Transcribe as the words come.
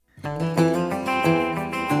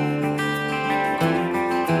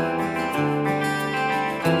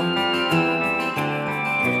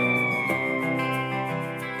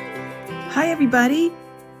everybody.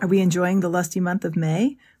 Are we enjoying the lusty month of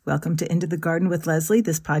May? Welcome to Into the Garden with Leslie.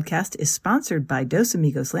 This podcast is sponsored by Dos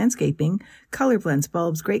Amigos Landscaping, Color Blends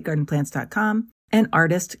Bulbs, GreatGardenPlants.com, and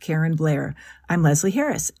artist Karen Blair. I'm Leslie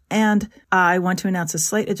Harris, and I want to announce a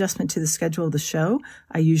slight adjustment to the schedule of the show.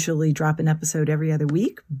 I usually drop an episode every other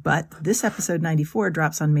week, but this episode 94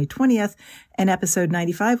 drops on May 20th, and episode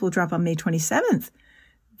 95 will drop on May 27th.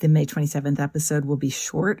 The May 27th episode will be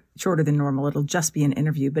shorter than normal. It'll just be an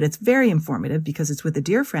interview, but it's very informative because it's with a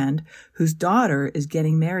dear friend whose daughter is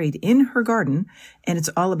getting married in her garden, and it's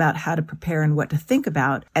all about how to prepare and what to think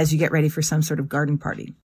about as you get ready for some sort of garden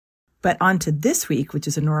party. But on to this week, which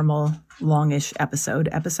is a normal longish episode,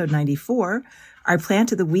 episode 94. Our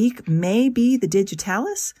plant of the week may be the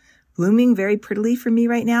digitalis, blooming very prettily for me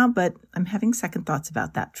right now, but I'm having second thoughts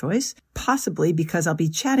about that choice, possibly because I'll be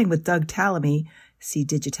chatting with Doug Tallamy. See,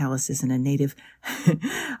 digitalis isn't a native.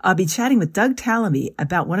 I'll be chatting with Doug Tallamy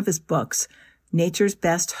about one of his books, Nature's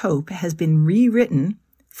Best Hope, has been rewritten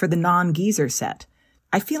for the non-geezer set.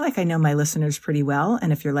 I feel like I know my listeners pretty well,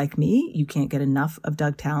 and if you're like me, you can't get enough of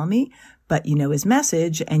Doug Tallamy, but you know his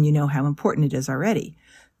message and you know how important it is already.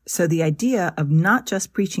 So the idea of not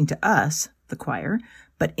just preaching to us, the choir,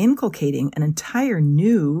 but inculcating an entire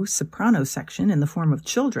new soprano section in the form of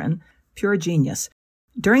children, pure genius.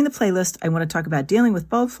 During the playlist, I want to talk about dealing with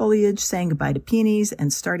bulb foliage, saying goodbye to peonies,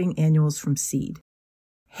 and starting annuals from seed.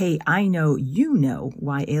 Hey, I know you know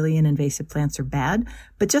why alien invasive plants are bad,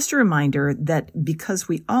 but just a reminder that because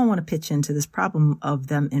we all want to pitch into this problem of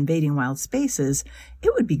them invading wild spaces,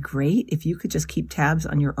 it would be great if you could just keep tabs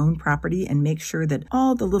on your own property and make sure that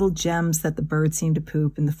all the little gems that the birds seem to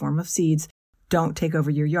poop in the form of seeds don't take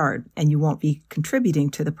over your yard, and you won't be contributing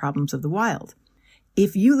to the problems of the wild.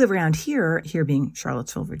 If you live around here being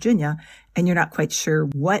Charlottesville, Virginia, and you're not quite sure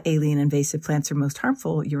what alien invasive plants are most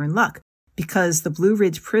harmful, you're in luck, because the Blue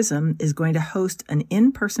Ridge Prism is going to host an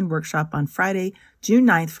in-person workshop on Friday, June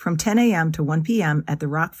 9th from 10 a.m. to 1 p.m. at the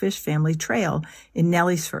Rockfish Family Trail in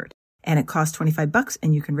Nellysford. And it costs $25,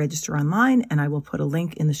 and you can register online, and I will put a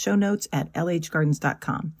link in the show notes at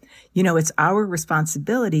lhgardens.com. You know, it's our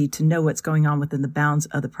responsibility to know what's going on within the bounds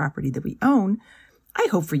of the property that we own. I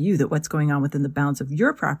hope for you that what's going on within the bounds of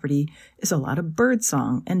your property is a lot of bird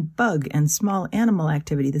song and bug and small animal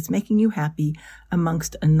activity that's making you happy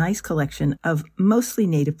amongst a nice collection of mostly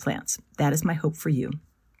native plants. That is my hope for you.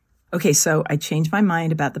 Okay, so I changed my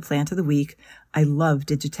mind about the plant of the week. I love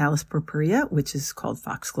Digitalis purpurea, which is called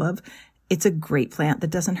foxglove. It's a great plant that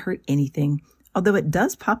doesn't hurt anything, although it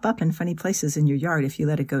does pop up in funny places in your yard if you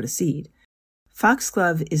let it go to seed.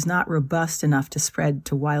 Foxglove is not robust enough to spread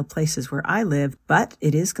to wild places where I live, but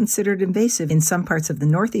it is considered invasive in some parts of the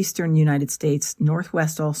northeastern United States,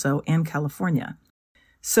 Northwest also, and California.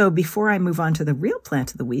 So before I move on to the real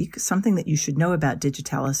plant of the week, something that you should know about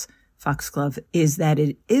Digitalis foxglove is that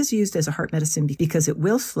it is used as a heart medicine because it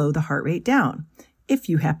will slow the heart rate down. If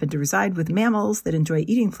you happen to reside with mammals that enjoy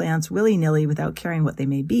eating plants willy-nilly without caring what they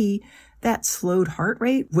may be, that slowed heart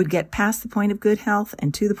rate would get past the point of good health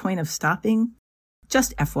and to the point of stopping.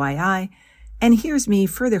 Just FYI, and here's me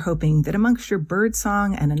further hoping that amongst your bird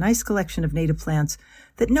song and a nice collection of native plants,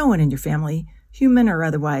 that no one in your family, human or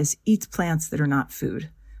otherwise, eats plants that are not food.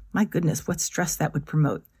 My goodness, what stress that would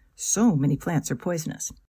promote. So many plants are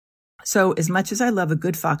poisonous. So as much as I love a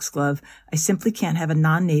good foxglove, I simply can't have a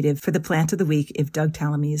non-native for the plant of the week if Doug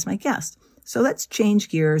Tallamy is my guest. So let's change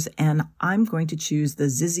gears, and I'm going to choose the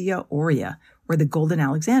Zizia aurea, or the golden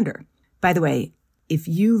Alexander. By the way, if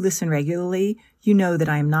you listen regularly, you know that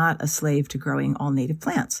I am not a slave to growing all native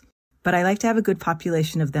plants. But I like to have a good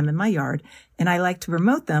population of them in my yard, and I like to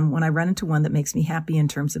promote them when I run into one that makes me happy in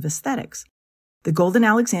terms of aesthetics. The golden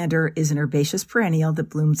Alexander is an herbaceous perennial that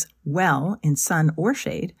blooms well in sun or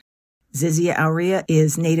shade. Zizia aurea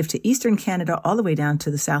is native to eastern Canada all the way down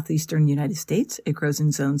to the southeastern United States. It grows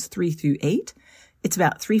in zones 3 through 8. It's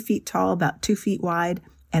about 3 feet tall, about 2 feet wide,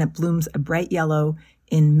 and it blooms a bright yellow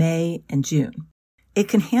in May and June. It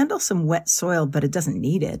can handle some wet soil, but it doesn't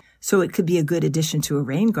need it, so it could be a good addition to a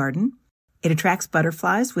rain garden. It attracts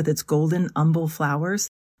butterflies with its golden umbel flowers.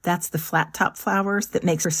 That's the flat-top flowers that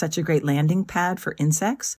makes her such a great landing pad for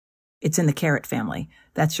insects. It's in the carrot family.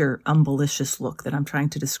 That's your umbelicious look that I'm trying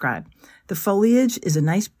to describe. The foliage is a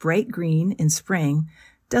nice bright green in spring.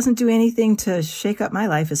 Doesn't do anything to shake up my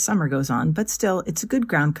life as summer goes on, but still, it's a good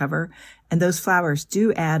ground cover, and those flowers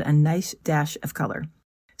do add a nice dash of color.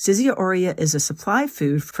 Zizia aurea is a supply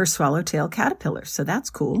food for swallowtail caterpillars, so that's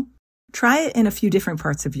cool. Try it in a few different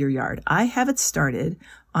parts of your yard. I have it started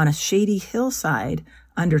on a shady hillside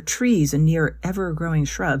under trees and near ever-growing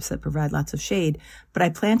shrubs that provide lots of shade, but I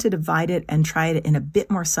plan to divide it and try it in a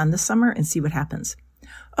bit more sun this summer and see what happens.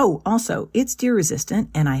 Oh, also, it's deer resistant,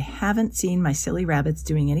 and I haven't seen my silly rabbits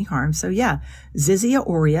doing any harm. So yeah, Zizia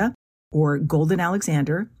aurea or Golden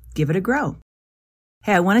Alexander, give it a grow.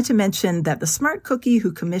 Hey, I wanted to mention that the smart cookie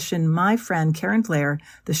who commissioned my friend Karen Blair,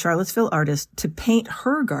 the Charlottesville artist, to paint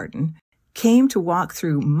her garden came to walk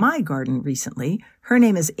through my garden recently. Her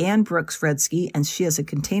name is Ann Brooks Redsky, and she has a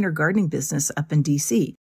container gardening business up in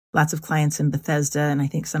D.C. Lots of clients in Bethesda and I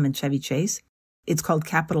think some in Chevy Chase. It's called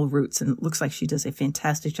Capital Roots, and it looks like she does a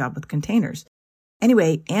fantastic job with containers.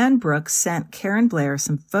 Anyway, Ann Brooks sent Karen Blair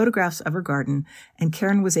some photographs of her garden, and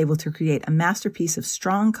Karen was able to create a masterpiece of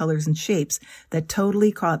strong colors and shapes that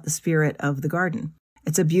totally caught the spirit of the garden.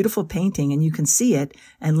 It's a beautiful painting, and you can see it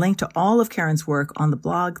and link to all of Karen's work on the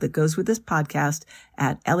blog that goes with this podcast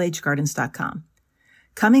at lhgardens.com.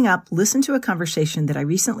 Coming up, listen to a conversation that I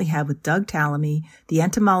recently had with Doug Tallamy, the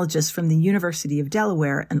entomologist from the University of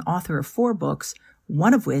Delaware and author of 4 books,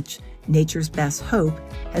 one of which, Nature's Best Hope,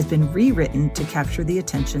 has been rewritten to capture the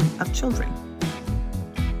attention of children.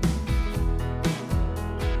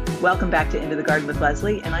 Welcome back to Into the Garden with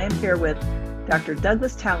Leslie, and I am here with Dr.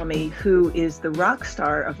 Douglas Tallamy, who is the rock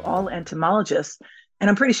star of all entomologists. And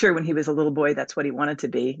I'm pretty sure when he was a little boy, that's what he wanted to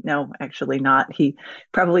be. No, actually not. He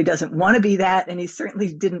probably doesn't want to be that. And he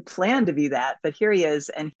certainly didn't plan to be that. But here he is.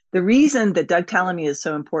 And the reason that Doug Tallamy is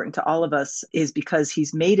so important to all of us is because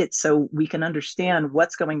he's made it so we can understand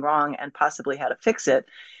what's going wrong and possibly how to fix it.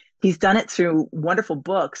 He's done it through wonderful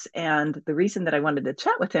books. And the reason that I wanted to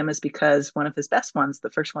chat with him is because one of his best ones, the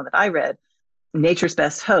first one that I read, Nature's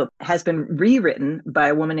Best Hope, has been rewritten by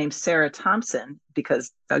a woman named Sarah Thompson,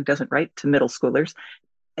 because Doug doesn't write to middle schoolers.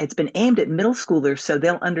 It's been aimed at middle schoolers so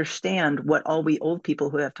they'll understand what all we old people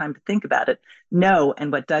who have time to think about it know,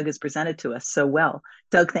 and what Doug has presented to us so well.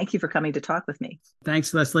 Doug, thank you for coming to talk with me.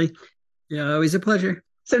 Thanks, Leslie. Yeah, always a pleasure.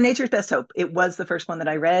 So Nature's Best Hope, it was the first one that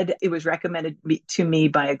I read. It was recommended to me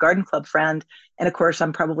by a garden club friend. And of course,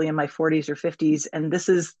 I'm probably in my 40s or 50s. And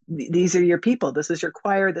these are your people. This is your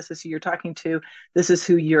choir. This is who you're talking to. This is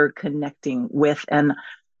who you're connecting with. And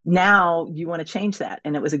now you want to change that.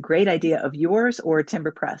 And it was a great idea of yours or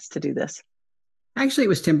Timber Press to do this. Actually, it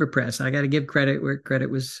was Timber Press. I got to give credit where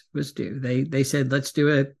credit was due. They said, let's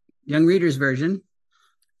do a young readers version.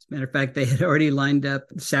 As a matter of fact, they had already lined up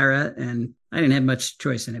Sarah, and I didn't have much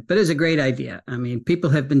choice in it, but it was a great idea. I mean, people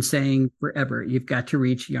have been saying forever, you've got to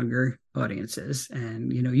reach younger audiences,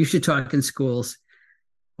 and, you should talk in schools.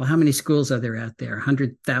 Well, how many schools are there out there?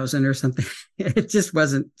 100,000 or something? It just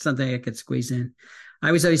wasn't something I could squeeze in.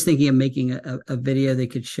 I was always thinking of making a video they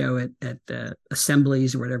could show at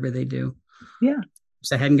assemblies or whatever they do. Yeah.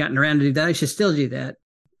 So I hadn't gotten around to do that. I should still do that.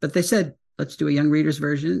 But they said, let's do a young readers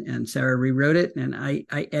version. And Sarah rewrote it, and I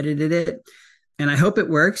edited it. And I hope it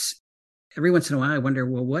works. Every once in a while, I wonder,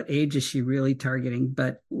 well, what age is she really targeting?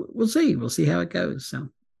 But we'll see. We'll see how it goes. So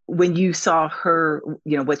when you saw her,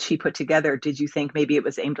 what she put together, did you think maybe it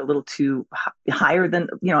was aimed a little too higher than,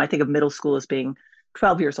 I think of middle school as being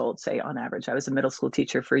 12 years old, say, on average. I was a middle school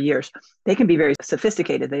teacher for years. They can be very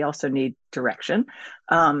sophisticated. They also need direction.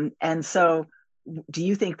 And so do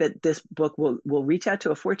you think that this book will reach out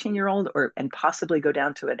to a 14-year-old and possibly go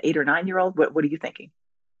down to an 8 or 9-year-old? What are you thinking?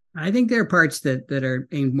 I think there are parts that are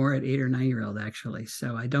aimed more at 8 or 9-year-old, actually.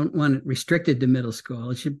 So I don't want it restricted to middle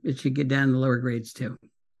school. It should get down to lower grades too.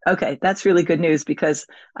 Okay, that's really good news, because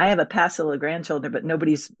I have a passel of grandchildren, but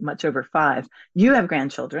nobody's much over 5. You have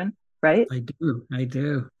grandchildren, right? I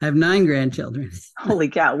do. I have 9 grandchildren. Holy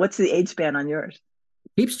cow. What's the age span on yours?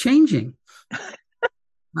 Keeps changing.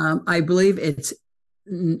 I believe it's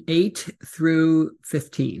 8 through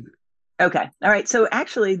 15. Okay. All right. So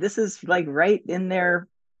actually, this is like right in their,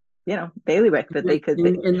 bailiwick that they could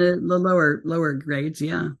in the lower grades.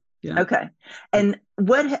 Yeah. Okay. And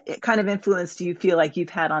what kind of influence do you feel like you've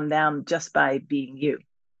had on them just by being you?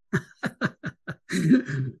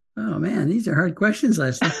 Oh man, these are hard questions,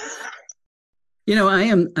 Leslie. I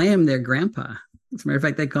am their grandpa. As a matter of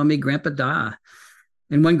fact, they call me Grandpa Da,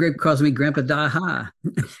 and one group calls me Grandpa Da Ha.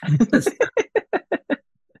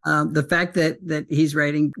 The fact that he's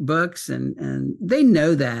writing books and they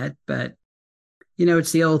know that, but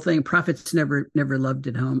it's the old thing. Prophets never loved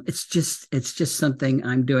at home. It's just something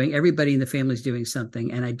I'm doing. Everybody in the family's doing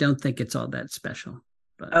something, and I don't think it's all that special.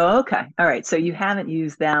 But. Oh, okay. All right. So you haven't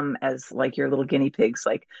used them as like your little guinea pigs,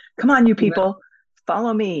 like, come on, you people,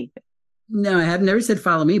 follow me. No, I have never said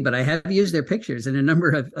follow me, but I have used their pictures in a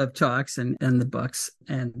number of talks and the books,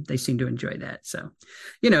 and they seem to enjoy that. So,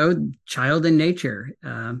 child and nature.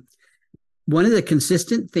 One of the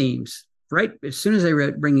consistent themes, right as soon as I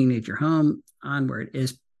wrote Bringing Nature Home onward,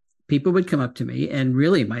 is people would come up to me, and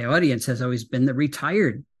really my audience has always been the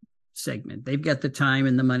retired segment. They've got the time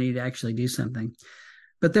and the money to actually do something.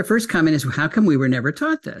 But their first comment is, how come we were never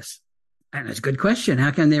taught this? And it's a good question.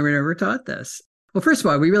 How come they were never taught this? Well, first of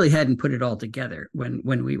all, we really hadn't put it all together when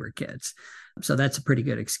we were kids. So that's a pretty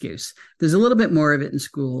good excuse. There's a little bit more of it in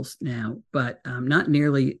schools now, but not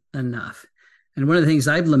nearly enough. And one of the things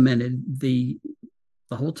I've lamented the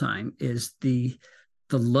whole time is the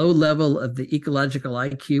low level of the ecological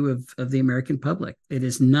IQ of the American public. It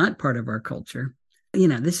is not part of our culture.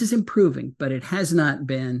 This is improving, but it has not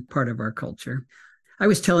been part of our culture. I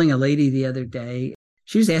was telling a lady the other day,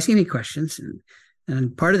 she was asking me questions,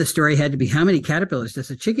 and part of the story had to be, how many caterpillars does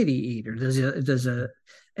a chickadee eat, or does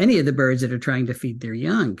any of the birds that are trying to feed their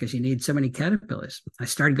young, because you need so many caterpillars. I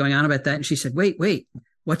started going on about that, and she said, wait,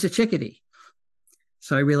 what's a chickadee?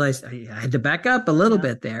 So I realized I had to back up a little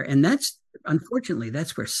bit there. And unfortunately,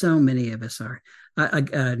 that's where so many of us are.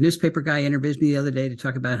 A newspaper guy interviewed me the other day to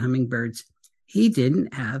talk about hummingbirds. He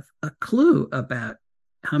didn't have a clue about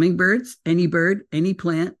hummingbirds, any bird, any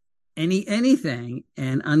plant, anything.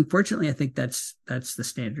 And unfortunately, I think that's the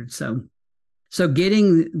standard. So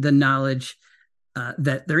getting the knowledge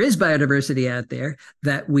that there is biodiversity out there,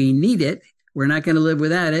 that we need it, we're not going to live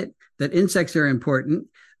without it, that insects are important,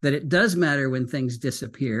 that it does matter when things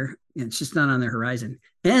disappear. It's just not on the horizon.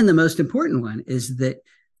 And the most important one is that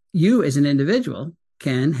you as an individual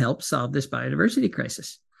can help solve this biodiversity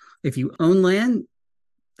crisis. If you own land,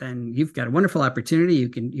 then you've got a wonderful opportunity. You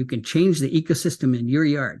can change the ecosystem in your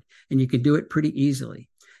yard, and you can do it pretty easily.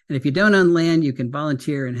 And if you don't own land, you can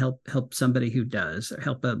volunteer and help somebody who does, or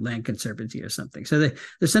help a land conservancy or something. So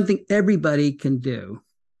there's something everybody can do,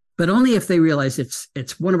 but only if they realize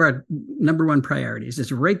it's one of our number one priorities.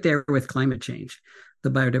 It's right there with climate change,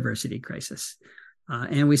 the biodiversity crisis.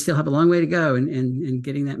 And we still have a long way to go in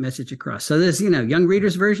getting that message across. So this, young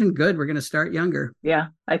readers version, good. We're going to start younger. Yeah,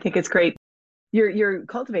 I think it's great. You're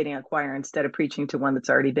cultivating a choir instead of preaching to one that's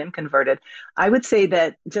already been converted. I would say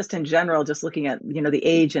that just in general, just looking at, the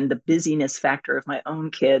age and the busyness factor of my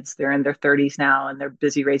own kids, they're in their 30s now, and they're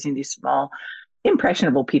busy raising these small,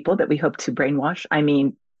 impressionable people that we hope to brainwash.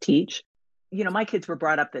 Teach. My kids were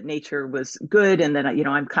brought up that nature was good, and that,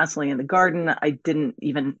 I'm constantly in the garden. I didn't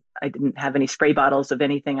have any spray bottles of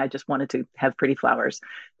anything. I just wanted to have pretty flowers.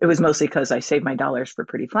 It was mostly because I saved my dollars for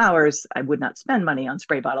pretty flowers. I would not spend money on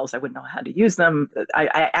spray bottles. I wouldn't know how to use them.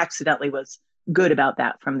 I accidentally was good about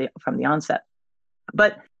that from the onset.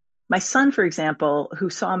 But my son, for example, who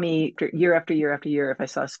saw me year after year after year, if I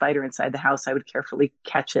saw a spider inside the house, I would carefully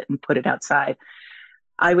catch it and put it outside.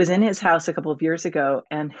 I was in his house a couple of years ago,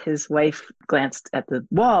 and his wife glanced at the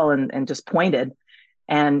wall and just pointed,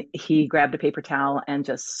 and he grabbed a paper towel and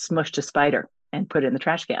just smushed a spider and put it in the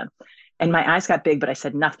trash can. And my eyes got big, but I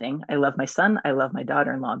said nothing. I love my son. I love my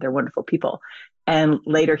daughter-in-law. They're wonderful people. And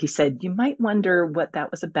later he said, you might wonder what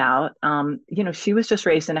that was about. She was just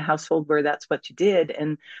raised in a household where that's what you did.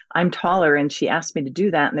 And I'm taller, and she asked me to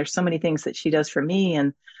do that. And there's so many things that she does for me.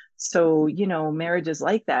 And so, marriage is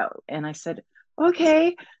like that. And I said,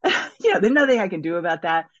 okay, there's nothing I can do about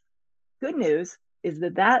that. Good news is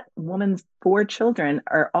that woman's 4 children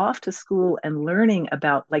are off to school and learning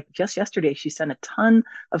about, like just yesterday, she sent a ton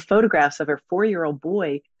of photographs of her 4-year-old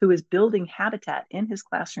boy who is building habitat in his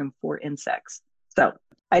classroom for insects. So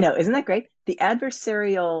I know, isn't that great? The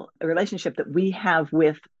adversarial relationship that we have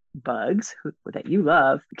with bugs that you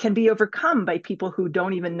love can be overcome by people who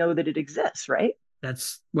don't even know that it exists, right?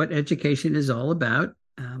 That's what education is all about.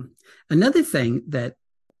 Another thing that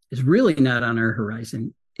is really not on our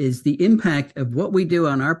horizon is the impact of what we do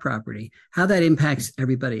on our property, how that impacts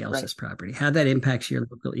everybody else's property, how that impacts your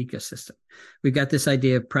local ecosystem. We've got this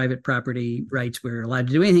idea of private property rights. We're allowed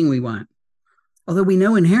to do anything we want. Although we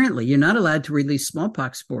know inherently you're not allowed to release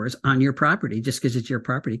smallpox spores on your property just because it's your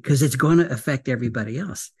property, because it's going to affect everybody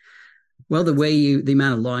else. Well, the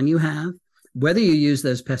amount of lawn you have, whether you use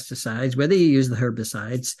those pesticides, whether you use the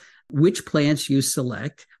herbicides, which plants you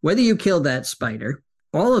select, whether you kill that spider,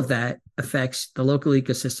 all of that affects the local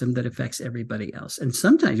ecosystem that affects everybody else. And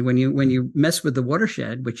sometimes when you mess with the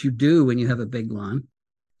watershed, which you do when you have a big lawn,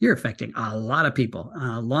 you're affecting a lot of people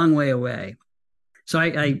a long way away. So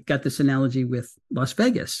I got this analogy with Las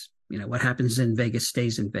Vegas. What happens in Vegas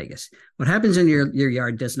stays in Vegas. What happens in your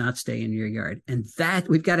yard does not stay in your yard. And that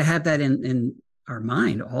we've got to have that in our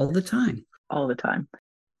mind all the time. All the time.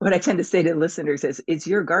 What I tend to say to listeners is, it's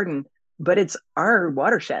your garden, but it's our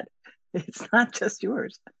watershed. It's not just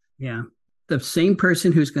yours. Yeah. The same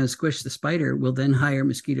person who's going to squish the spider will then hire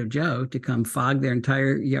Mosquito Joe to come fog their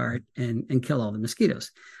entire yard and kill all the mosquitoes.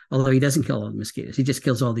 Although he doesn't kill all the mosquitoes. He just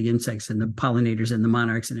kills all the insects and the pollinators and the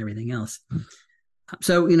monarchs and everything else.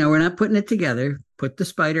 So, we're not putting it together. Put the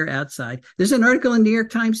spider outside. There's an article in New York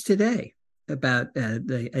Times today about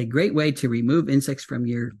a great way to remove insects from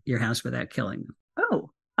your house without killing them.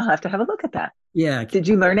 Oh, I'll have to have a look at that. Yeah. Did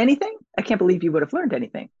you learn anything? I can't believe you would have learned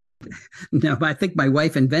anything. No, I think my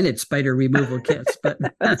wife invented spider removal kits, but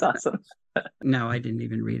That's awesome. No, I didn't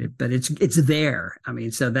even read it, but it's there. I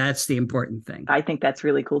mean, so that's the important thing. I think that's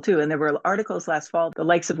really cool too. And there were articles last fall, the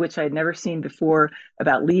likes of which I had never seen before,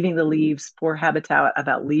 about leaving the leaves for habitat,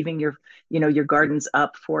 about leaving your gardens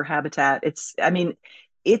up for habitat.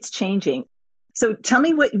 It's changing. So tell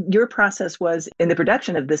me what your process was in the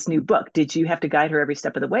production of this new book. Did you have to guide her every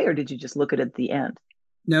step of the way, or did you just look at it at the end?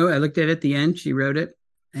 No, I looked at it at the end. She wrote it.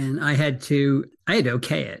 And I had to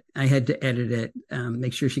okay it. I had to edit it,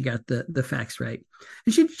 make sure she got the facts right.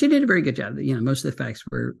 And she did a very good job. Most of the facts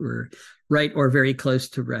were right or very close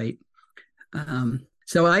to right.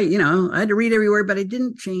 So I had to read every word, but I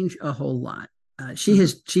didn't change a whole lot. She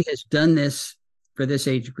has done this for this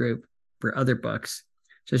age group for other books.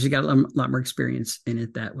 So she's got a lot more experience in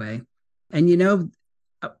it that way. And,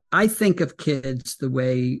 I think of kids the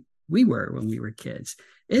way we were when we were kids.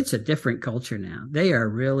 It's a different culture now. They are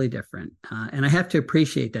really different. And I have to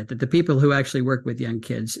appreciate that the people who actually work with young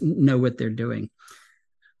kids know what they're doing.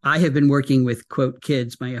 I have been working with, quote,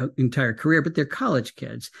 kids my entire career, but they're college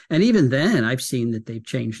kids. And even then, I've seen that they've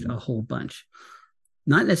changed a whole bunch,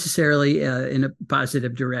 not necessarily in a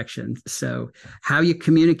positive direction. So how you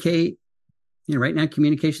communicate, right now,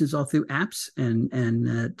 communication is all through apps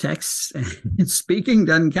and texts. And speaking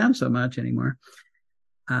doesn't count so much anymore.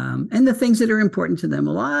 And the things that are important to them,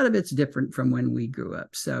 a lot of it's different from when we grew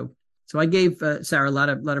up. So I gave Sarah a lot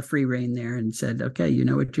of free rein there and said, okay, you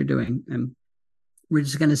know what you're doing, and we're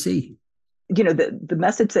just going to see. The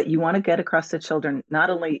message that you want to get across to children not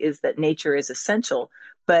only is that nature is essential,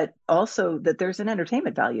 but also that there's an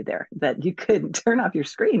entertainment value there, that you could turn off your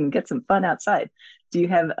screen and get some fun outside. Do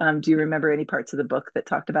you remember any parts of the book that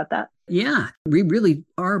talked about that? Yeah, we really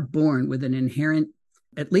are born with an inherent,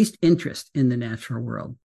 at least, interest in the natural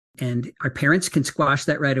world. And our parents can squash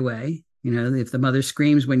that right away. If the mother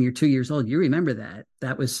screams when you're 2 years old, you remember that.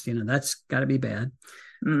 That was, that's got to be bad.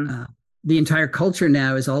 The entire culture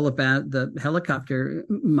now is all about the helicopter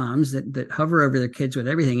moms that hover over their kids with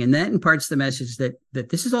everything. And that imparts the message that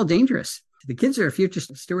this is all dangerous. The kids are future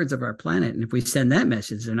stewards of our planet. And if we send that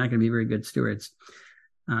message, they're not going to be very good stewards.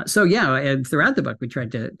 And throughout the book, we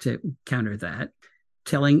tried to counter that,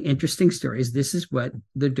 telling interesting stories. This is what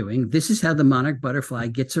they're doing. This is how the monarch butterfly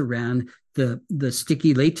gets around the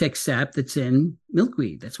sticky latex sap that's in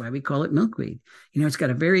milkweed. That's why we call it milkweed. It's got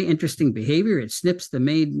a very interesting behavior. It snips the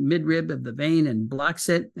midrib of the vein and blocks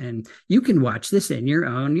it. And you can watch this in your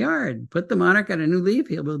own yard. Put the monarch on a new leaf.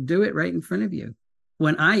 He will do it right in front of you.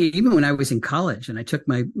 Even when I was in college and I took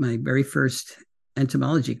my very first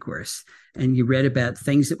entomology course, and you read about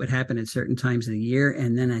things that would happen at certain times of the year,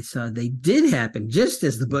 and then I saw they did happen just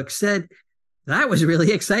as the book said. That was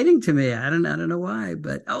really exciting to me. I don't know why,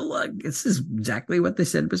 but look, this is exactly what they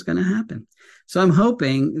said was going to happen. So I'm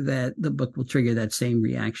hoping that the book will trigger that same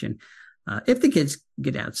reaction if the kids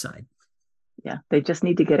get outside. Yeah, they just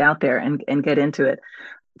need to get out there and get into it.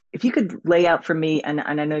 If you could lay out for me, and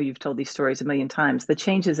I know you've told these stories a million times, the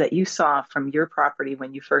changes that you saw from your property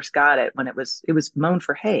when you first got it, when it was mown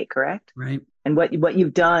for hay, correct? Right. And what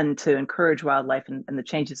you've done to encourage wildlife and the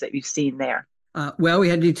changes that you've seen there. Well, we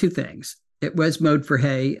had to do two things. It was mowed for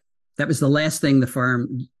hay. That was the last thing the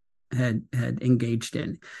farm had engaged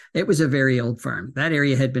in. It was a very old farm. That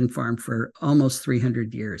area had been farmed for almost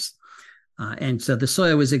 300 years. And so the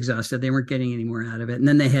soil was exhausted. They weren't getting any more out of it. And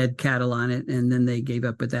then they had cattle on it, and then they gave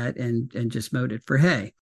up with that and just mowed it for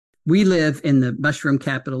hay. We live in the mushroom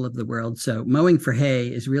capital of the world. So mowing for hay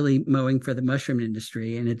is really mowing for the mushroom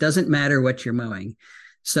industry. And it doesn't matter what you're mowing.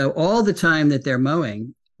 So all the time that they're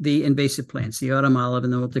mowing, the invasive plants, the autumn olive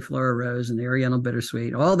and the multiflora rose and the oriental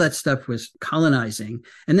bittersweet, all that stuff was colonizing.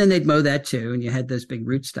 And then they'd mow that too. And you had those big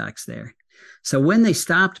rootstocks there. So when they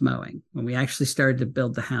stopped mowing, when we actually started to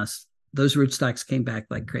build the house, those rootstocks came back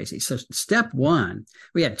like crazy. So step one,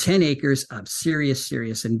 we had 10 acres of serious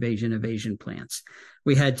invasion of Asian plants.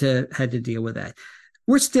 We had to deal with that.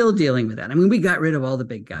 We're still dealing with that. I mean, we got rid of all the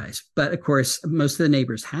big guys, but of course, most of the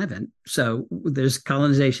neighbors haven't. So there's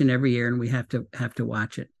colonization every year, and we have to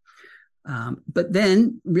watch it. But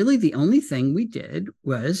then really the only thing we did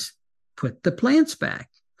was put the plants back.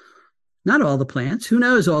 Not all the plants. Who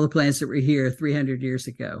knows all the plants that were here 300 years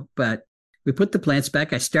ago, but we put the plants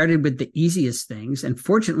back. I started with the easiest things. And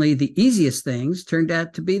fortunately, the easiest things turned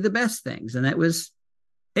out to be the best things. And that was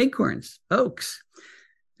acorns, oaks.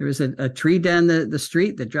 There was a tree down the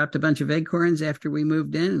street that dropped a bunch of acorns after we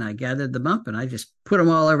moved in. And I gathered them up and I just put them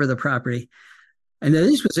all over the property. And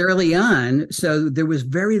this was early on, so there was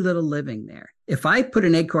very little living there. If I put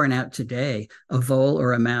an acorn out today, a vole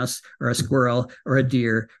or a mouse or a squirrel or a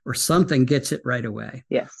deer or something gets it right away.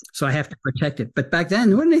 Yes. So I have to protect it. But back then,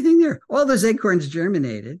 there wasn't anything there. All those acorns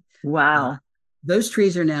germinated. Wow. Those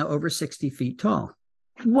trees are now over 60 feet tall.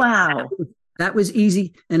 Wow. That was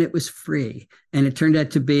easy and it was free. And it turned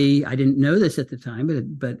out to be, I didn't know this at the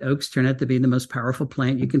time, but oaks turned out to be the most powerful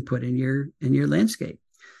plant you can put in your landscape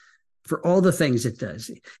for all the things it does.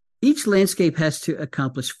 Each landscape has to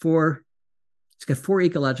accomplish it's got four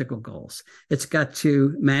ecological goals. It's got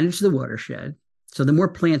to manage the watershed. So the more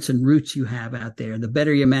plants and roots you have out there, the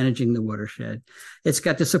better you're managing the watershed. It's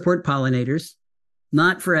got to support pollinators,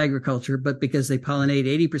 not for agriculture, but because they pollinate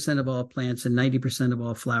 80% of all plants and 90% of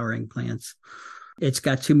all flowering plants. It's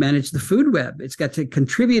got to manage the food web. It's got to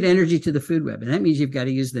contribute energy to the food web. And that means you've got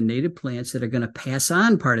to use the native plants that are going to pass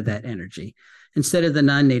on part of that energy instead of the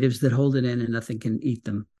non-natives that hold it in and nothing can eat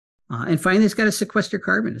them. And finally, it's got to sequester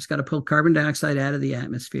carbon. It's got to pull carbon dioxide out of the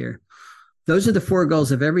atmosphere. Those are the four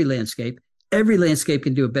goals of every landscape. Every landscape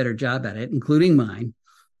can do a better job at it, including mine.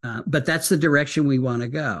 But that's the direction we want to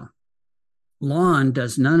go. Lawn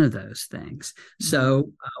does none of those things.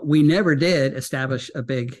 So we never did establish a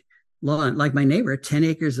big lawn. Like my neighbor, 10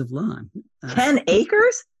 acres of lawn. 10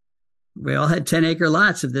 acres? We all had 10-acre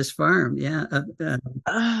lots of this farm. Yeah.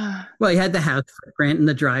 Well, he had the house footprint and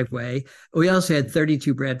the driveway. We also had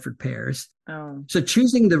 32 Bradford pears. Oh. So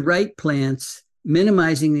choosing the right plants,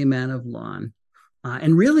 minimizing the amount of lawn.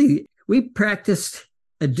 And really, we practiced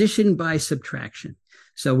addition by subtraction.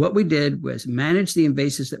 So what we did was manage the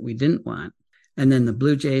invasives that we didn't want. And then the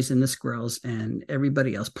blue jays and the squirrels and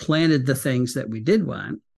everybody else planted the things that we did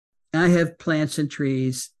want. I have plants and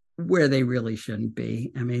trees where they really shouldn't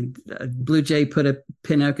be. I mean, a blue jay put a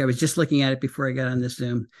pin oak. I was just looking at it before I got on this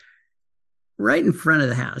Zoom, right in front of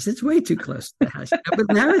the house. It's way too close to the house.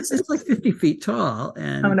 But now it's like 50 feet tall.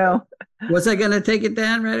 And oh, no. Was I going to take it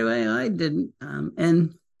down right away? I didn't.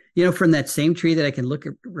 And, from that same tree that I can look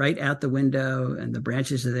right out the window and the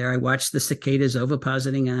branches are there, I watched the cicadas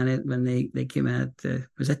ovipositing on it when they came out.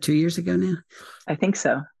 Was that 2 years ago now? I think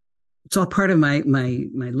so. It's all part of my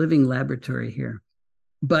living laboratory here.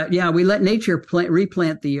 But yeah, we let nature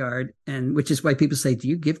replant the yard, and which is why people say, do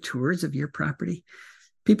you give tours of your property?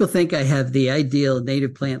 People think I have the ideal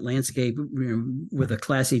native plant landscape with a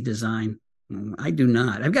classy design. I do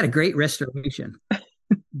not. I've got a great restoration,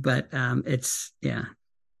 but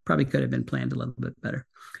probably could have been planned a little bit better.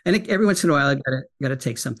 And every once in a while, I've got to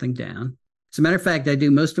take something down. As a matter of fact, I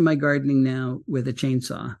do most of my gardening now with a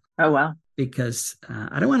chainsaw. Oh, wow. Because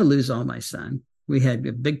I don't want to lose all my sun. We had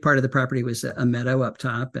a big part of the property was a meadow up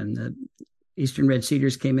top, and the eastern red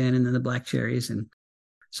cedars came in, and then the black cherries. And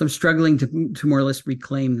so I'm struggling to more or less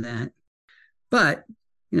reclaim that. But,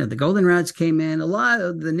 the goldenrods came in. A lot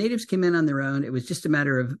of the natives came in on their own. It was just a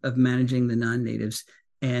matter of managing the non-natives.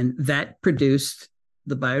 And that produced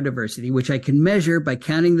the biodiversity, which I can measure by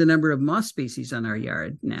counting the number of moss species on our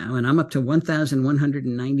yard now. And I'm up to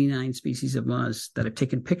 1,199 species of moss that I've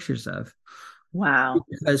taken pictures of. Wow.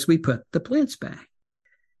 Because we put the plants back.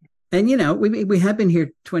 And, we have been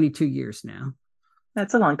here 22 years now.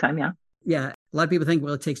 That's a long time, yeah. Yeah. A lot of people think,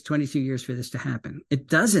 well, it takes 22 years for this to happen. It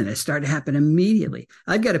doesn't. It started to happen immediately.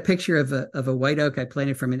 I've got a picture of a white oak I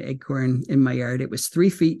planted from an acorn in my yard. It was 3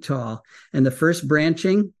 feet tall. And the first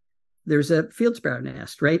branching, there's a field sparrow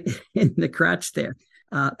nest right in the crotch there.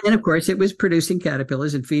 And of course, it was producing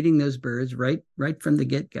caterpillars and feeding those birds right from the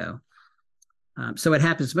get-go. So it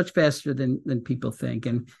happens much faster than people think.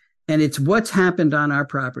 And it's what's happened on our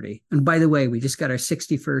property. And by the way, we just got our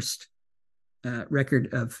 61st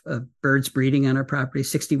record of birds breeding on our property.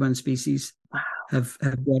 61 species have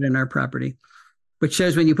bred on our property, which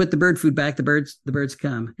shows when you put the bird food back, the birds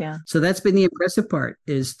come. Yeah. So that's been the impressive part,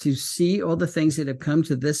 is to see all the things that have come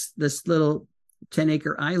to this little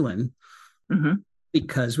 10-acre island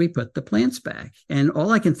because we put the plants back. And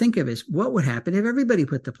all I can think of is what would happen if everybody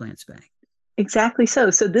put the plants back? Exactly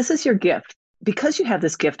so. So this is your gift. Because you have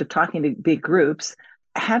this gift of talking to big groups,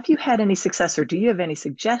 have you had any success, or do you have any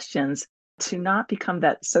suggestions to not become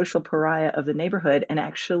that social pariah of the neighborhood and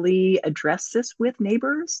actually address this with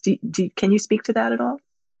neighbors? Can you speak to that at all?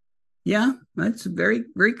 Yeah, that's a very,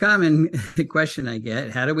 very common question I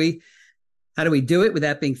get. How do we do it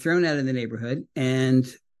without being thrown out of the neighborhood? And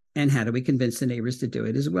how do we convince the neighbors to do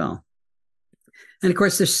it as well? And of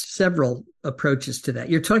course, there's several approaches to that.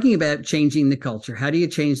 You're talking about changing the culture. How do you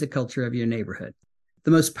change the culture of your neighborhood?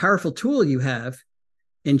 The most powerful tool you have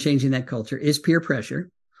in changing that culture is peer pressure.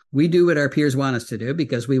 We do what our peers want us to do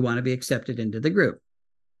because we want to be accepted into the group.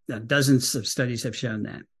 Now, dozens of studies have shown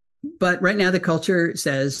that. But right now the culture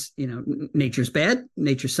says, nature's bad,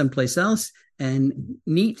 nature's someplace else, and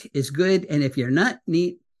neat is good. And if you're not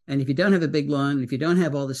neat, and if you don't have a big lawn, if you don't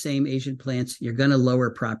have all the same Asian plants, you're going to lower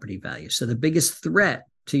property value. So the biggest threat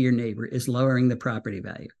to your neighbor is lowering the property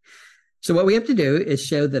value. So what we have to do is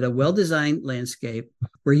show that a well-designed landscape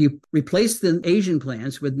where you replace the Asian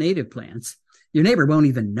plants with native plants, your neighbor won't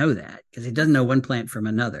even know that because he doesn't know one plant from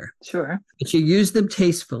another. Sure. But you use them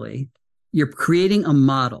tastefully. You're creating a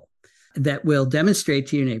model that will demonstrate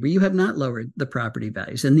to your neighbor you have not lowered the property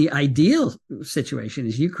values. And the ideal situation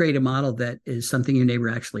is you create a model that is something your neighbor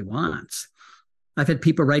actually wants. I've had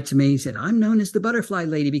people write to me and said, I'm known as the butterfly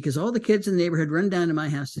lady because all the kids in the neighborhood run down to my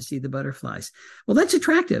house to see the butterflies. Well, that's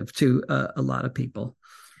attractive to a lot of people.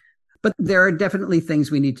 But there are definitely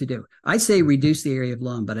things we need to do. I say reduce the area of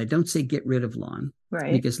lawn, but I don't say get rid of lawn.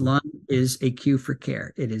 Right. Because lawn is a cue for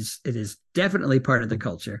care. It is definitely part of the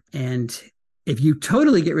culture. And if you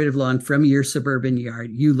totally get rid of lawn from your suburban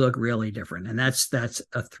yard, you look really different. And that's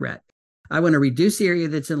a threat. I want to reduce the area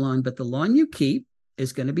that's in lawn, but the lawn you keep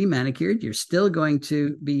is going to be manicured. You're still going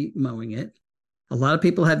to be mowing it. A lot of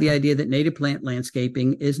people have the idea that native plant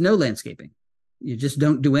landscaping is no landscaping. You just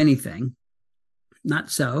don't do anything.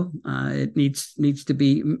 Not so. It needs to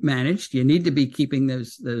be managed. You need to be keeping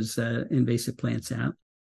those invasive plants out.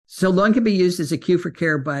 So lawn can be used as a cue for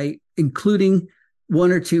care by including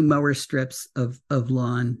 1 or 2 mower strips of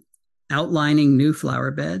lawn, outlining new flower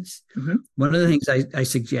beds. Mm-hmm. One of the things I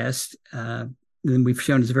suggest, and we've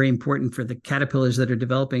shown is very important for the caterpillars that are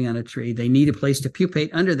developing on a tree. They need a place to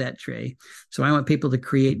pupate under that tree. So I want people to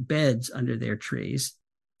create beds under their trees,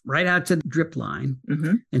 right out to the drip line,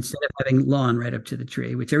 mm-hmm. instead of having lawn right up to the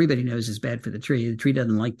tree, which everybody knows is bad for the tree. The tree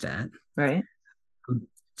doesn't like that. Right.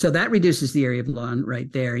 So that reduces the area of lawn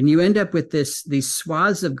right there. And you end up with these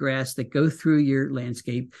swaths of grass that go through your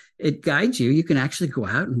landscape. It guides you. You can actually go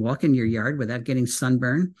out and walk in your yard without getting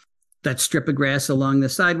sunburn. That strip of grass along the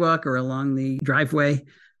sidewalk or along the driveway,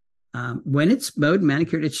 when it's mowed and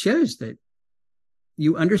manicured, it shows that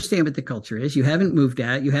you understand what the culture is. You haven't moved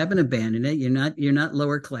out. You haven't abandoned it. You're not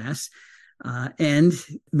lower class. And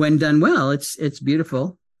when done well, it's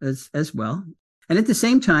beautiful as well. And at the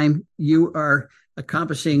same time, you are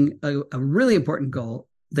accomplishing a really important goal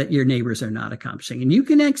that your neighbors are not accomplishing. And you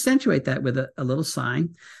can accentuate that with a little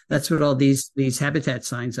sign. That's what all these habitat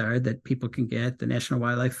signs are that people can get, the National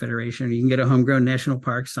Wildlife Federation. You can get a homegrown national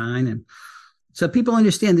park sign. And so people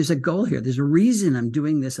understand there's a goal here. There's a reason I'm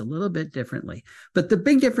doing this a little bit differently. But the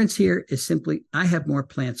big difference here is simply I have more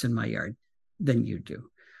plants in my yard than you do.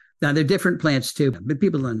 Now, they're different plants too, but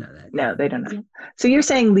people don't know that. No, they don't know. So you're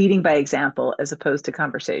saying leading by example as opposed to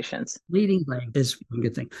conversations. Leading by is one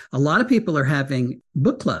good thing. A lot of people are having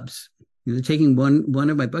book clubs. They're taking one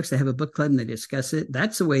of my books, they have a book club and they discuss it.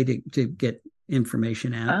 That's a way to get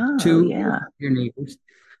information out to your neighbors.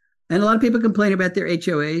 And a lot of people complain about their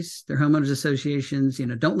HOAs, their homeowners associations.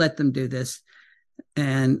 Don't let them do this.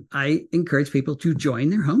 And I encourage people to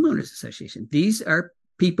join their homeowners association. These are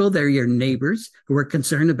people, they're your neighbors who are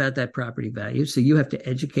concerned about that property value. So you have to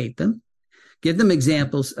educate them, give them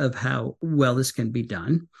examples of how well this can be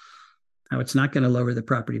done, how it's not going to lower the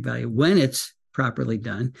property value when it's properly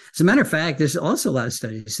done. As a matter of fact, there's also a lot of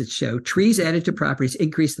studies that show trees added to properties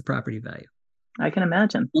increase the property value. I can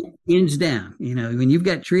imagine. Hands down. When you've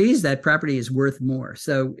got trees, that property is worth more.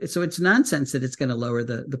 So it's nonsense that it's going to lower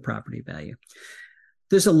the property value.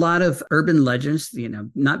 There's a lot of urban legends,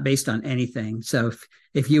 not based on anything. So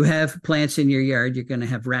if you have plants in your yard, you're going to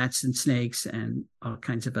have rats and snakes and all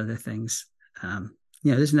kinds of other things.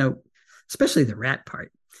 There's especially the rat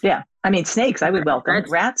part. Yeah. I mean, snakes, I would welcome.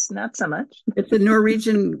 Rats, not so much. It's a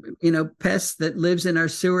Norwegian, pest that lives in our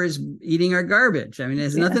sewers eating our garbage. I mean, it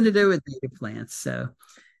has nothing to do with native plants. So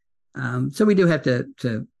we do have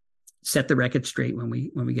to set the record straight when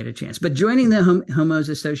we get a chance. But joining the Homeowners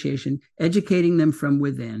Association, educating them from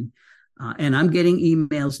within, and I'm getting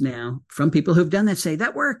emails now from people who've done that say,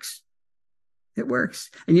 that works. It works.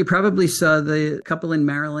 And you probably saw the couple in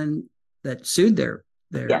Maryland that sued their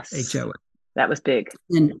HOA. That was big.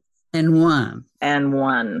 And won.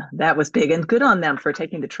 That was big. And good on them for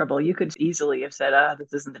taking the trouble. You could easily have said,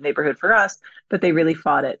 this isn't the neighborhood for us, but they really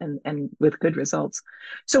fought it and with good results.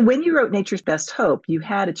 So when you wrote Nature's Best Hope, you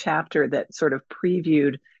had a chapter that sort of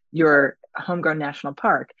previewed your homegrown national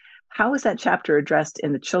park. How was that chapter addressed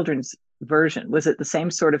in the children's version? Was it the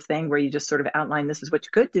same sort of thing where you just sort of outlined this is what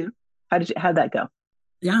you could do? How'd that go?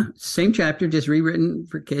 Yeah, same chapter, just rewritten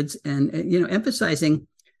for kids and emphasizing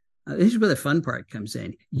this is where the fun part comes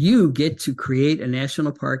in. You get to create a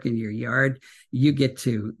national park in your yard. You get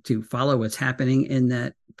to follow what's happening in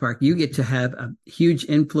that park. You get to have a huge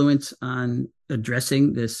influence on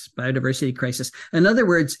addressing this biodiversity crisis. In other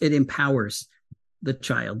words, it empowers the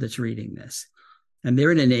child that's reading this. And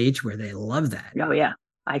they're in an age where they love that. Oh, yeah.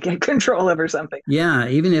 I get control over something. Yeah.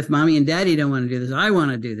 Even if mommy and daddy don't want to do this, I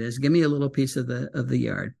want to do this. Give me a little piece of the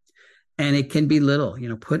yard. And it can be little,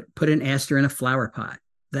 put an aster in a flower pot.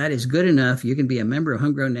 That is good enough. You can be a member of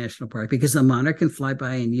Homegrown National Park because the monarch can fly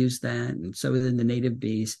by and use that. And so then the native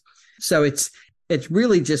bees. So it's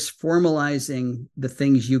really just formalizing the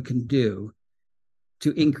things you can do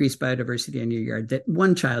to increase biodiversity in your yard that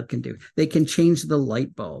one child can do. They can change the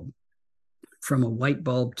light bulb from a white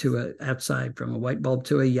bulb to from a white bulb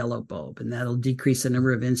to a yellow bulb, and that'll decrease the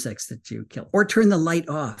number of insects that you kill. Or turn the light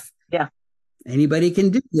off. Yeah. Anybody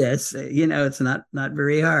can do this. It's not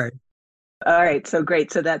very hard. All right. So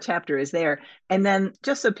great. So that chapter is there. And then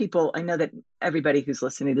just so people, I know that everybody who's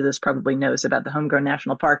listening to this probably knows about the Homegrown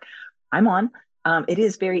National Park I'm on. It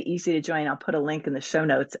is very easy to join. I'll put a link in the show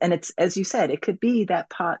notes. And it's, as you said, it could be that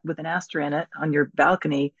pot with an aster in it on your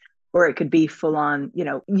balcony, or it could be full on,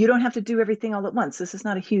 you don't have to do everything all at once. This is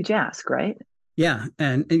not a huge ask, right? Yeah.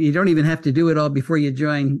 And you don't even have to do it all before you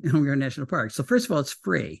join Homegrown National Park. So first of all, it's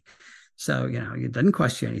free. So, it doesn't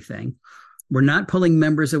cost you anything. We're not pulling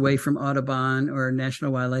members away from Audubon or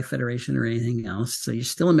National Wildlife Federation or anything else. So you're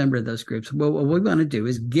still a member of those groups. Well, what we want to do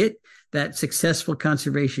is get that successful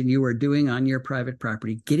conservation you are doing on your private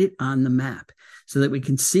property, get it on the map so that we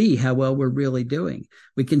can see how well we're really doing.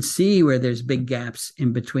 We can see where there's big gaps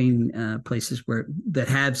in between places that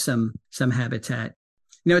have some habitat.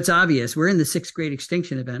 It's obvious. We're in the 6th great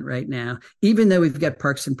extinction event right now, even though we've got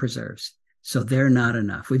parks and preserves. So they're not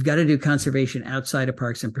enough. We've got to do conservation outside of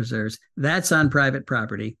parks and preserves. That's on private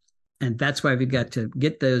property. And that's why we've got to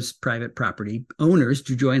get those private property owners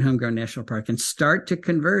to join Homegrown National Park and start to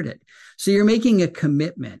convert it. So you're making a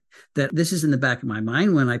commitment that this is in the back of my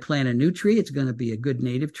mind. When I plant a new tree, it's going to be a good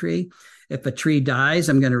native tree. If a tree dies,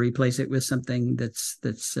 I'm going to replace it with something that's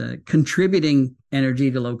contributing energy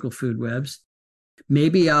to local food webs.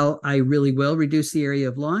 Maybe I really will reduce the area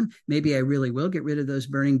of lawn. Maybe I really will get rid of those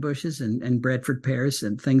burning bushes and Bradford pears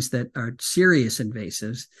and things that are serious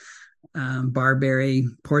invasives. Barberry,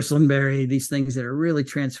 porcelainberry, these things that are really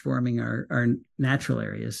transforming our natural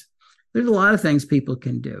areas. There's a lot of things people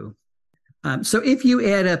can do. So if you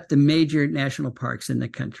add up the major national parks in the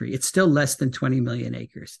country, it's still less than 20 million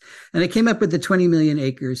acres. And I came up with the 20 million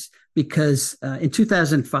acres because in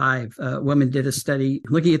 2005, a woman did a study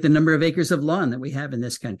looking at the number of acres of lawn that we have in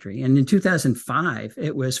this country. And in 2005,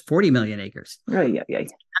 it was 40 million acres. Right, yeah.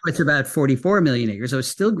 Now it's about 44 million acres. So it's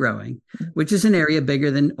still growing, which is an area bigger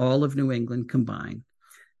than all of New England combined,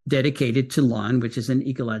 dedicated to lawn, which is an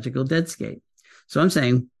ecological deadscape. So I'm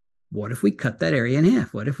saying, what if we cut that area in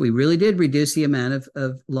half? What if we really did reduce the amount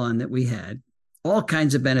of lawn that we had? All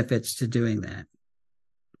kinds of benefits to doing that.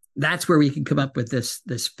 That's where we can come up with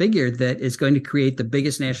this figure that is going to create the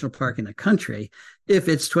biggest national park in the country if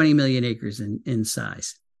it's 20 million acres in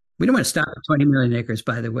size. We don't want to stop at 20 million acres,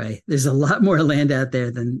 by the way. There's a lot more land out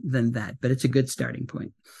there than that, but it's a good starting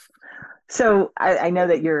point. So I know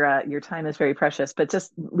that your time is very precious, but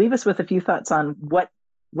just leave us with a few thoughts on what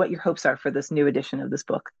your hopes are for this new edition of this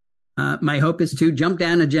book. My hope is to jump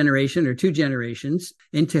down a generation or 2 generations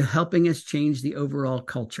into helping us change the overall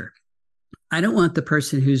culture. I don't want the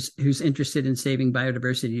person who's interested in saving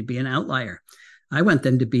biodiversity to be an outlier. I want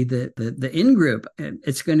them to be the in-group.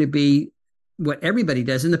 It's going to be what everybody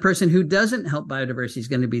does. And the person who doesn't help biodiversity is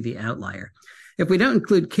going to be the outlier. If we don't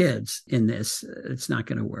include kids in this, it's not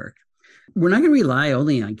going to work. We're not going to rely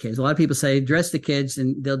only on kids. A lot of people say, address the kids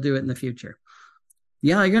and they'll do it in the future.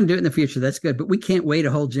 Yeah, you're going to do it in the future. That's good. But we can't wait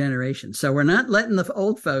a whole generation. So we're not letting the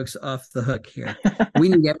old folks off the hook here. We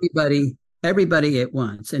need everybody at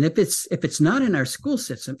once. And if it's not in our school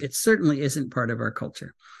system, it certainly isn't part of our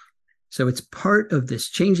culture. So it's part of this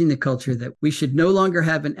changing the culture that we should no longer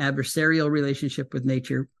have an adversarial relationship with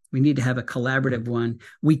nature. We need to have a collaborative one.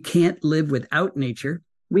 We can't live without nature.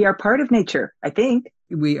 We are part of nature, I think.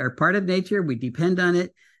 We are part of nature. We depend on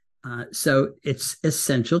it. So it's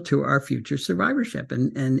essential to our future survivorship.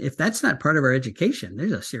 And if that's not part of our education,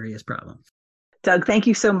 there's a serious problem. Doug, thank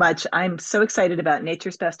you so much. I'm so excited about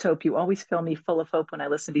Nature's Best Hope. You always fill me full of hope when I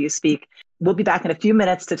listen to you speak. We'll be back in a few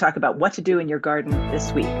minutes to talk about what to do in your garden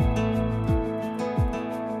this week.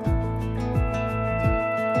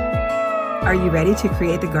 Are you ready to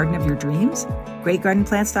create the garden of your dreams?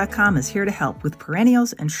 GreatGardenPlants.com is here to help with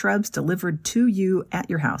perennials and shrubs delivered to you at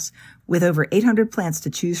your house. With over 800 plants to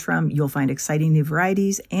choose from, you'll find exciting new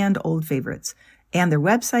varieties and old favorites. And their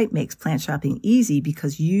website makes plant shopping easy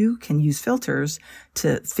because you can use filters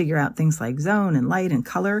to figure out things like zone and light and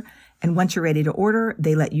color. And once you're ready to order,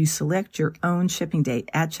 they let you select your own shipping date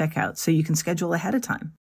at checkout so you can schedule ahead of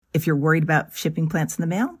time. If you're worried about shipping plants in the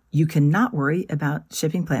mail, you cannot worry about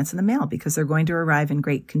shipping plants in the mail because they're going to arrive in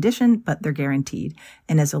great condition, but they're guaranteed.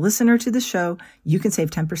 And as a listener to the show, you can save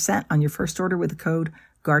 10% on your first order with the code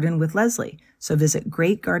Garden with Leslie. So visit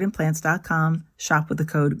greatgardenplants.com, shop with the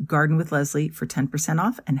code Garden with Leslie for 10%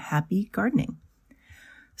 off, and happy gardening.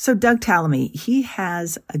 So Doug Tallamy, he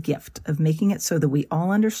has a gift of making it so that we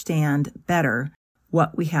all understand better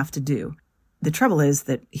what we have to do. The trouble is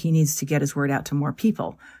that he needs to get his word out to more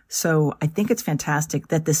people. So I think it's fantastic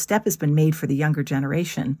that this step has been made for the younger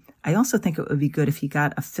generation. I also think it would be good if he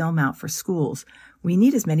got a film out for schools. We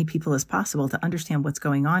need as many people as possible to understand what's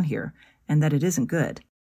going on here and that it isn't good.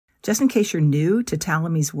 Just in case you're new to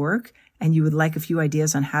Tallamy's work and you would like a few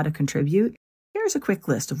ideas on how to contribute, here's a quick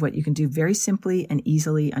list of what you can do very simply and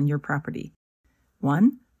easily on your property.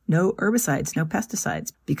 1, no herbicides, no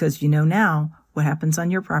pesticides, because you know now what happens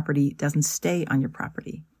on your property doesn't stay on your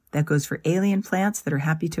property. That goes for alien plants that are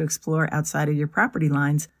happy to explore outside of your property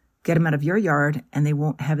lines. Get them out of your yard and they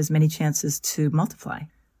won't have as many chances to multiply.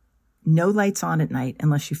 No lights on at night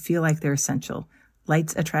unless you feel like they're essential.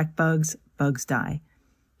 Lights attract bugs, bugs die.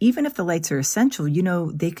 Even if the lights are essential, you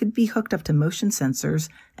know, they could be hooked up to motion sensors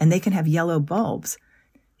and they can have yellow bulbs.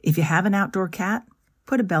 If you have an outdoor cat,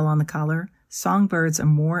 put a bell on the collar. Songbirds are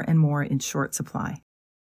more and more in short supply.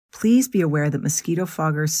 Please be aware that mosquito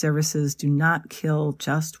fogger services do not kill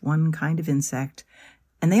just one kind of insect.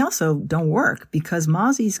 And they also don't work because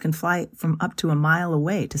mozzies can fly from up to a mile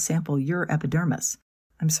away to sample your epidermis.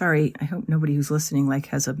 I'm sorry, I hope nobody who's listening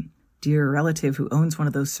has a dear relative who owns one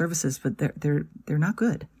of those services, but they're not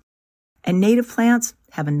good. And native plants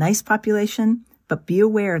have a nice population, but be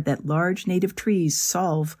aware that large native trees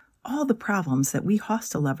solve all the problems that we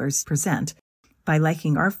hostel lovers present by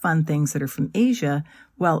liking our fun things that are from Asia,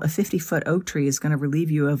 well, a 50-foot oak tree is going to relieve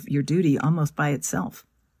you of your duty almost by itself.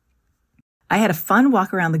 I had a fun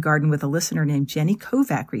walk around the garden with a listener named Jenny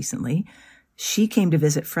Kovac recently. She came to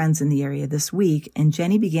visit friends in the area this week, and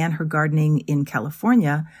Jenny began her gardening in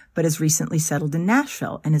California, but has recently settled in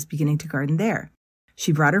Nashville and is beginning to garden there.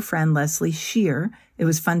 She brought her friend Leslie Shear. It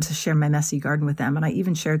was fun to share my messy garden with them, and I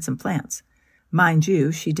even shared some plants. Mind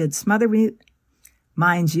you, she did smother me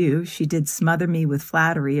with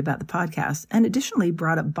flattery about the podcast and additionally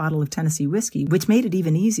brought up a bottle of Tennessee whiskey, which made it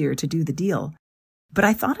even easier to do the deal. But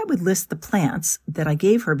I thought I would list the plants that I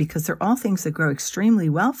gave her because they're all things that grow extremely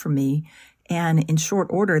well for me. And in short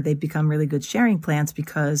order, they've become really good sharing plants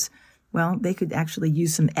because, well, they could actually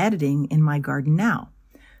use some editing in my garden now.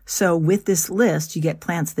 So with this list, you get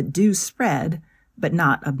plants that do spread, but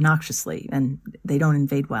not obnoxiously, and they don't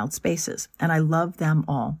invade wild spaces. And I love them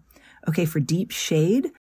all. Okay, for deep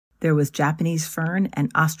shade, there was Japanese fern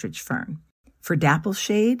and ostrich fern. For dapple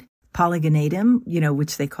shade, polygonatum,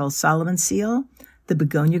 which they call Solomon seal, the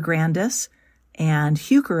begonia grandis, and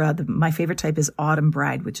heuchera. My favorite type is autumn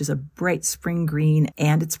bride, which is a bright spring green,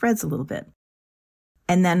 and it spreads a little bit.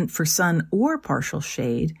 And then for sun or partial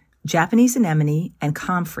shade, Japanese anemone and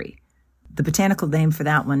comfrey. The botanical name for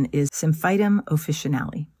that one is Symphytum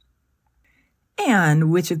officinale. And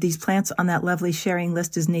which of these plants on that lovely sharing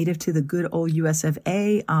list is native to the good old US of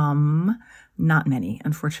A? Not many,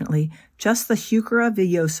 unfortunately. Just the Heuchera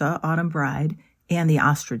villosa, autumn bride, and the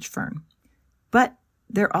ostrich fern. But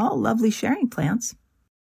they're all lovely sharing plants.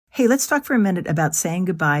 Hey, let's talk for a minute about saying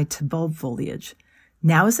goodbye to bulb foliage.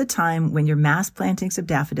 Now is the time when your mass plantings of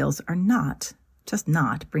daffodils are not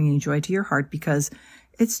bringing joy to your heart because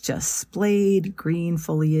it's just splayed green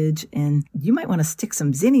foliage, and you might want to stick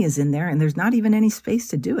some zinnias in there, and there's not even any space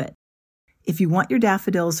to do it. If you want your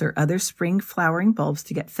daffodils or other spring flowering bulbs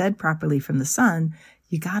to get fed properly from the sun,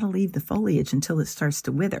 you got to leave the foliage until it starts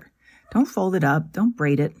to wither. Don't fold it up, don't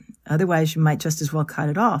braid it. Otherwise, you might just as well cut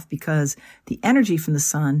it off because the energy from the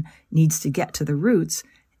sun needs to get to the roots.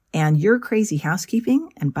 And your crazy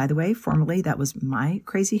housekeeping, and by the way, formerly that was my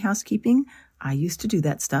crazy housekeeping. I used to do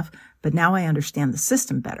that stuff, but now I understand the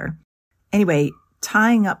system better. Anyway,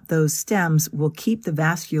 tying up those stems will keep the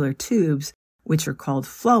vascular tubes, which are called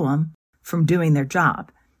phloem, from doing their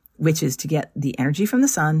job, which is to get the energy from the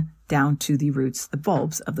sun down to the roots, the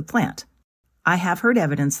bulbs of the plant. I have heard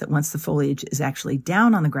evidence that once the foliage is actually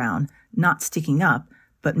down on the ground, not sticking up,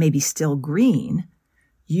 but maybe still green,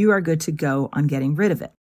 you are good to go on getting rid of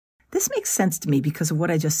it. This makes sense to me because of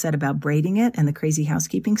what I just said about braiding it and the crazy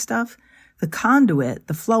housekeeping stuff. The conduit,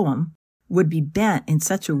 the phloem, would be bent in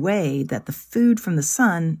such a way that the food from the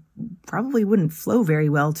sun probably wouldn't flow very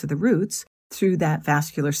well to the roots through that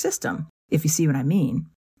vascular system, if you see what I mean.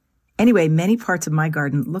 Anyway, many parts of my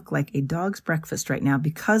garden look like a dog's breakfast right now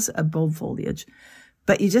because of bulb foliage.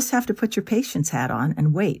 But you just have to put your patience hat on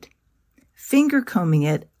and wait. Finger combing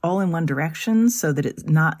it all in one direction so that it's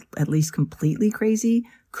not at least completely crazy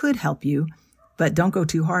could help you, but don't go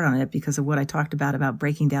too hard on it because of what I talked about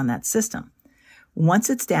breaking down that system. Once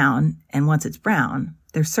it's down and once it's brown,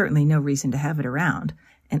 there's certainly no reason to have it around.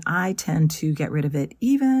 And I tend to get rid of it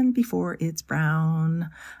even before it's brown.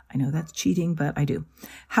 I know that's cheating, but I do.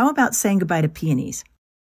 How about saying goodbye to peonies?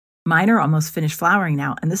 Mine are almost finished flowering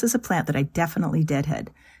now, and this is a plant that I definitely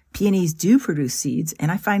deadhead. Peonies do produce seeds,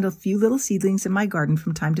 and I find a few little seedlings in my garden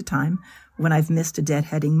from time to time when I've missed a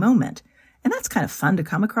deadheading moment. And that's kind of fun to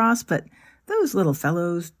come across, but those little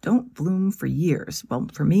fellows don't bloom for years. Well,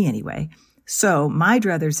 for me anyway. So my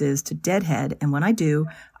druthers is to deadhead, and when I do,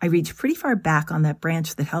 I reach pretty far back on that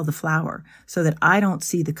branch that held the flower so that I don't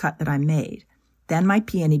see the cut that I made. Then my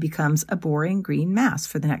peony becomes a boring green mass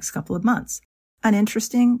for the next couple of months.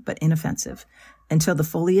 Uninteresting, but inoffensive, until the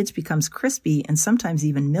foliage becomes crispy and sometimes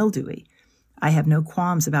even mildewy. I have no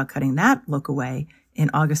qualms about cutting that look away in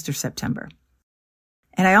August or September.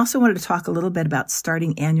 And I also wanted to talk a little bit about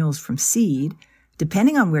starting annuals from seed.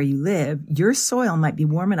 Depending on where you live, your soil might be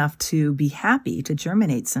warm enough to be happy to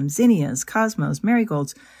germinate some zinnias, cosmos,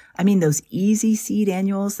 marigolds. I mean, those easy seed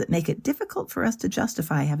annuals that make it difficult for us to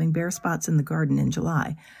justify having bare spots in the garden in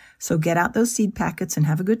July. So get out those seed packets and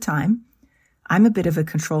have a good time. I'm a bit of a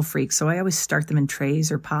control freak, so I always start them in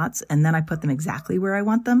trays or pots, and then I put them exactly where I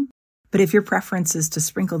want them. But if your preference is to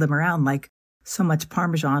sprinkle them around like so much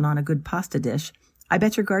Parmesan on a good pasta dish, I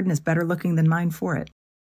bet your garden is better looking than mine for it.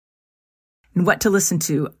 And what to listen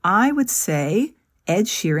to? I would say Ed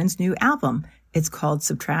Sheeran's new album. It's called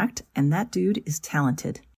Subtract, and that dude is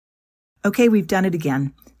talented. Okay, we've done it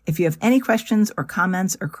again. If you have any questions or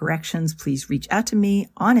comments or corrections, please reach out to me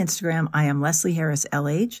on Instagram. I am Leslie Harris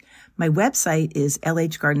LH. My website is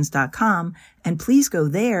lhgardens.com, and please go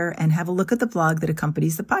there and have a look at the blog that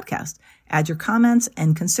accompanies the podcast. Add your comments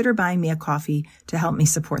and consider buying me a coffee to help me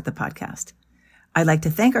support the podcast. I'd like to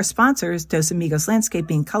thank our sponsors, Dos Amigos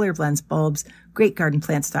Landscaping, Color Blends Bulbs,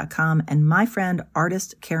 GreatGardenPlants.com, and my friend,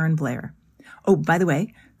 artist Karen Blair. Oh, by the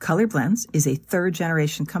way, Color Blends is a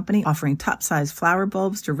third-generation company offering top-size flower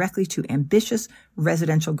bulbs directly to ambitious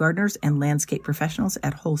residential gardeners and landscape professionals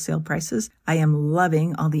at wholesale prices. I am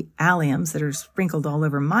loving all the alliums that are sprinkled all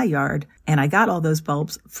over my yard, and I got all those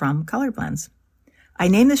bulbs from Color Blends. I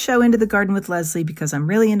named the show Into the Garden with Leslie because I'm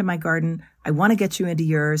really into my garden. I want to get you into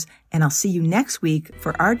yours, and I'll see you next week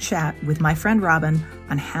for our chat with my friend Robin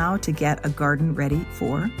on how to get a garden ready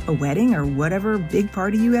for a wedding or whatever big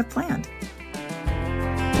party you have planned.